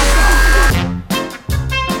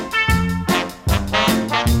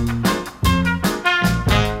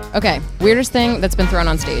 Okay, weirdest thing that's been thrown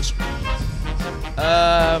on stage.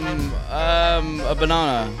 A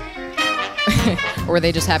banana. Or were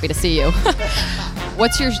they just happy to see you?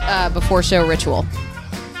 What's your before show ritual?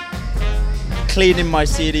 Cleaning my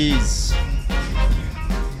CDs.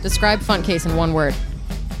 Describe Funtcase in one word.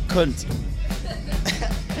 Cunt.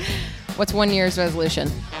 What's 1 year's resolution?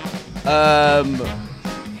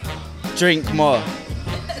 Drink more.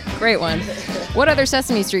 Great one. What other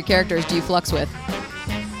Sesame Street characters do you flux with?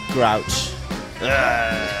 Grouch.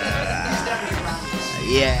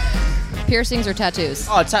 Yeah. Piercings or tattoos?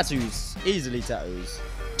 Oh, tattoos. Easily tattoos.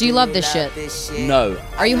 Do you love this shit? No.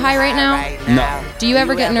 Are you high right now? No. Do you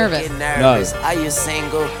ever get nervous? No. Are you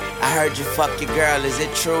single? I heard you fuck your girl, is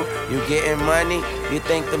it true? You getting money? You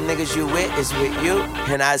think them niggas you with is with you?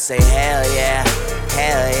 And I say hell yeah,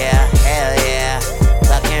 hell yeah, hell yeah.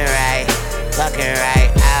 Fucking right,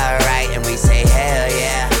 alright. And we say hell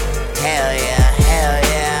yeah, hell yeah, hell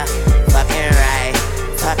yeah.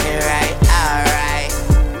 Fucking right,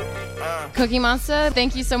 alright. Cookie Monster,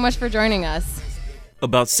 thank you so much for joining us.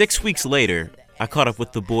 About 6 weeks later, I caught up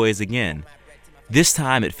with the boys again, this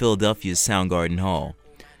time at Philadelphia's Soundgarden Hall.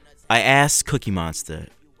 I asked Cookie Monster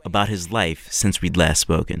about his life since we'd last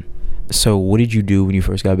spoken. So what did you do when you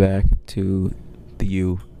first got back to the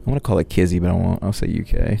U? I want to call it Kizzy, but I won't. I'll say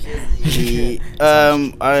UK.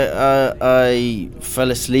 I fell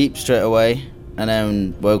asleep straight away and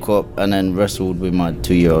then woke up and then wrestled with my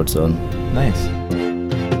 2-year-old son. Nice.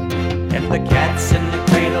 And the cat's in the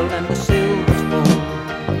cradle and the silver spoon.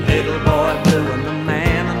 Little boy blue and the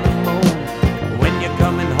man on the moon. When you're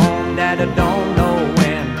coming home, Dad, I don't know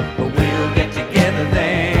when, but we'll get together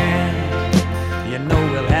then. You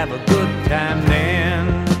know we'll have a good time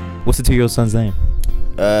then. What's the 2-year-old son's name?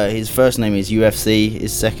 His first name is UFC.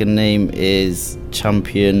 His second name is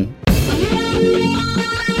Champion.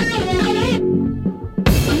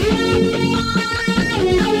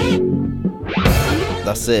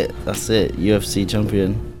 That's it. UFC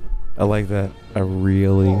Champion. I like that. I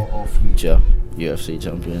really. Or future UFC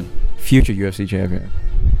Champion. Future UFC champion.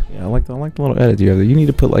 Yeah, I like the little edit you have there. You need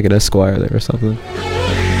to put like an Esquire there or something.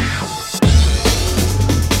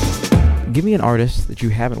 Give me an artist that you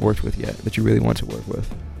haven't worked with yet that you really want to work with.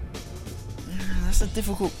 That's a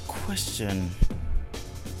difficult question.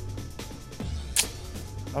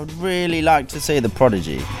 I would really like to say The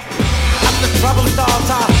Prodigy. I'm the trouble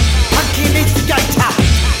starter. Monkey needs to get top.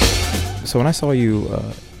 So when I saw you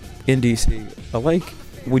in DC, I like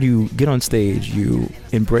when you get on stage, you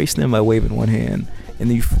embrace them by waving one hand, and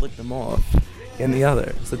then you flick them off in the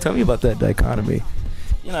other. So tell me about that dichotomy.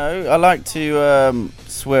 You know, I like to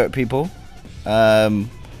swear at people. On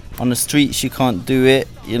the streets, you can't do it.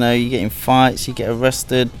 You know, you get in fights, you get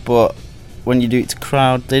arrested, but when you do it to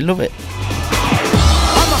crowd, they love it.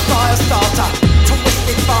 I'm a fire starter.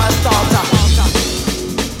 Twisted fire starter.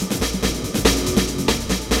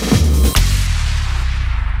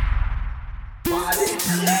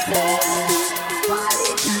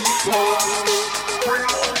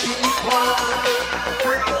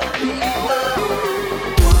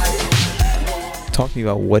 Talk to me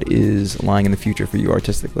about what is lying in the future for you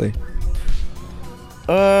artistically.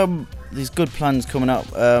 There's good plans coming up.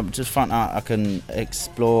 Just found out I can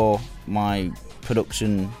explore my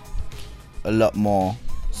production a lot more,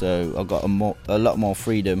 so I got a lot more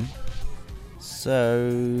freedom. So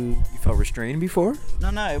you felt restrained before?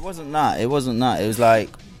 No, it wasn't that. It was like,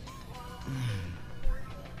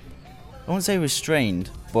 I wouldn't say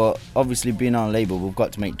restrained, but obviously being on a label, we've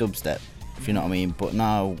got to make dubstep, if you know what I mean. But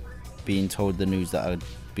now, being told the news that I've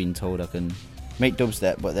been told I can make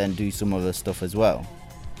dubstep, but then do some other stuff as well.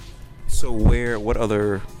 So what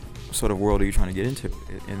other sort of world are you trying to get into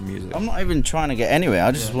in music? I'm not even trying to get anywhere.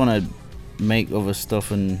 I just want to make other stuff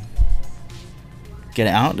and get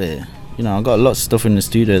it out there. You know, I've got a lot of stuff in the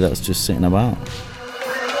studio that's just sitting about.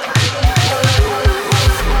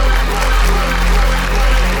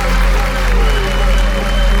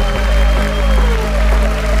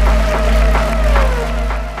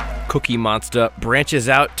 Cookie Monster branches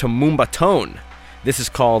out to Moombahton. This is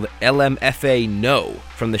called LMFA No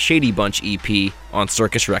from the Shady Bunch EP on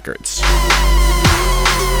Circus Records.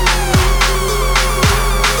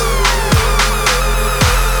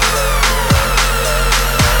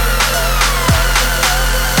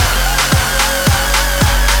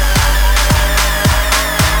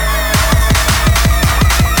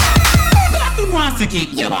 To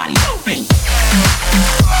keep your body moving.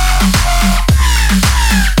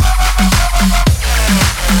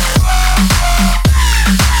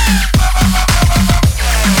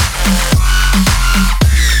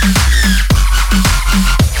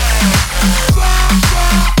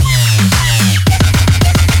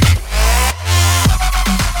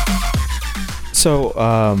 So,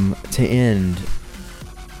 to end,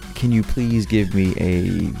 can you please give me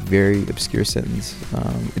a very obscure sentence?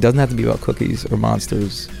 It doesn't have to be about cookies or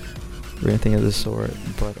monsters or anything of this sort.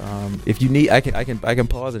 But if you need, I can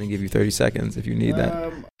pause it and give you 30 seconds if you need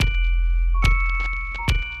that.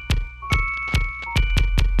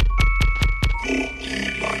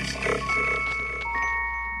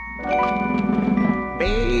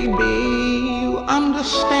 Baby, you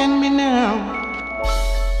understand me now.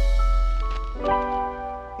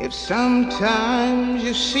 If sometimes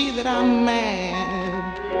you see that I'm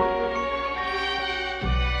mad,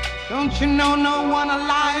 don't you know no one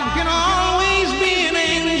alive can always be an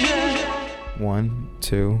angel? 1,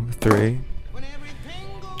 2, 3.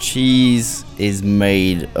 Cheese is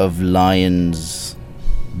made of lion's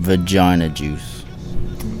vagina juice.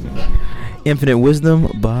 Infinite Wisdom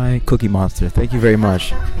by Cookie Monster. Thank you very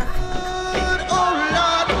much.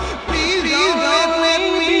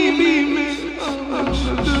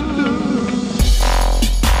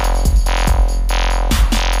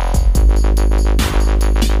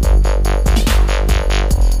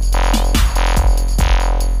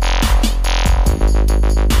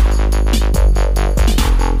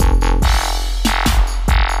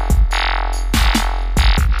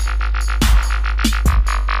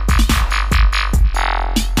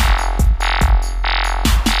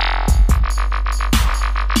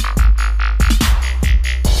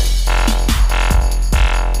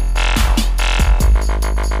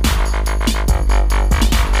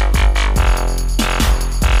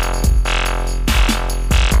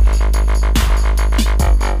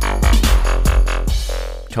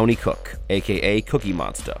 Tony Cook, aka Cookie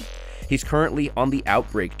Monster. He's currently on the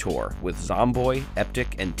Outbreak Tour with Zomboy,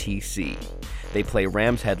 Eptic, and TC. They play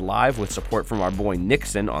Ram's Head live with support from our boy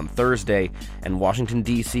Nixon on Thursday and Washington,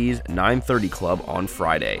 D.C.'s 930 Club on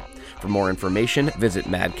Friday. For more information, visit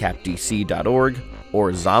madcapdc.org or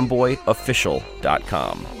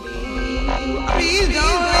zomboyofficial.com. Please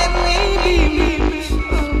don't let me be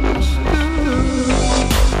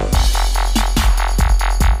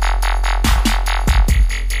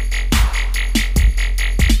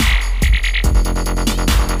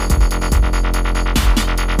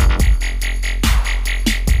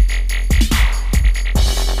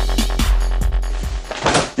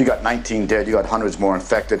You got 19 dead, you got hundreds more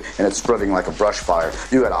infected, and it's spreading like a brush fire.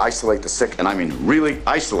 You gotta isolate the sick, and I mean really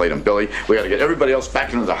isolate them, Billy. We gotta get everybody else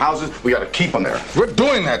back into their houses. We gotta keep them there. We're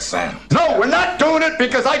doing that, Sam. No, we're not doing it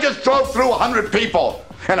because I just drove through 100 people.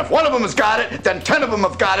 And if one of them has got it, then 10 of them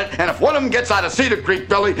have got it. And if one of them gets out of Cedar Creek,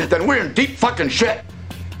 Billy, then we're in deep fucking shit.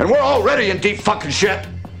 And we're already in deep fucking shit.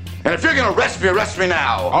 And if you're gonna arrest me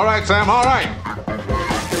now. All right, Sam, all right.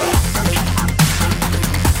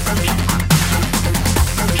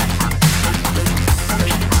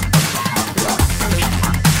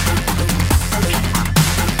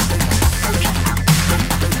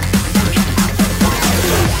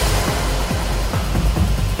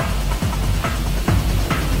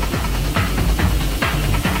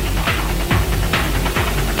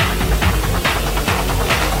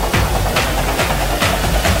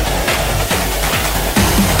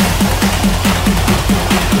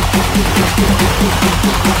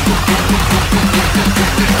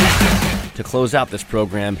 To close out this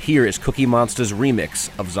program, here is Cookie Monster's remix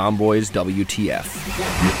of Zomboy's WTF.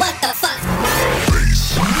 What the fuck?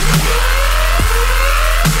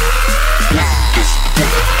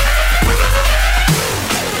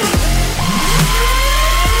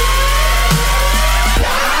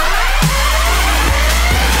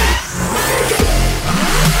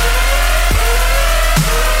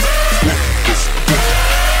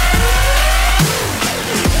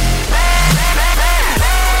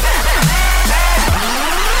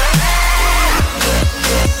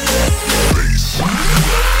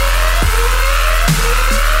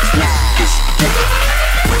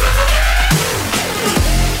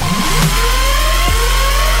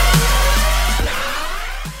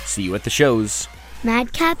 See you at the shows.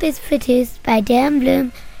 Madcap is produced by Dan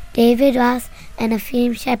Bloom, David Ross, and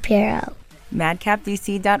Afim Shapiro.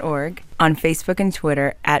 madcapdc.org, on Facebook and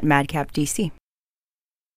Twitter @madcapdc.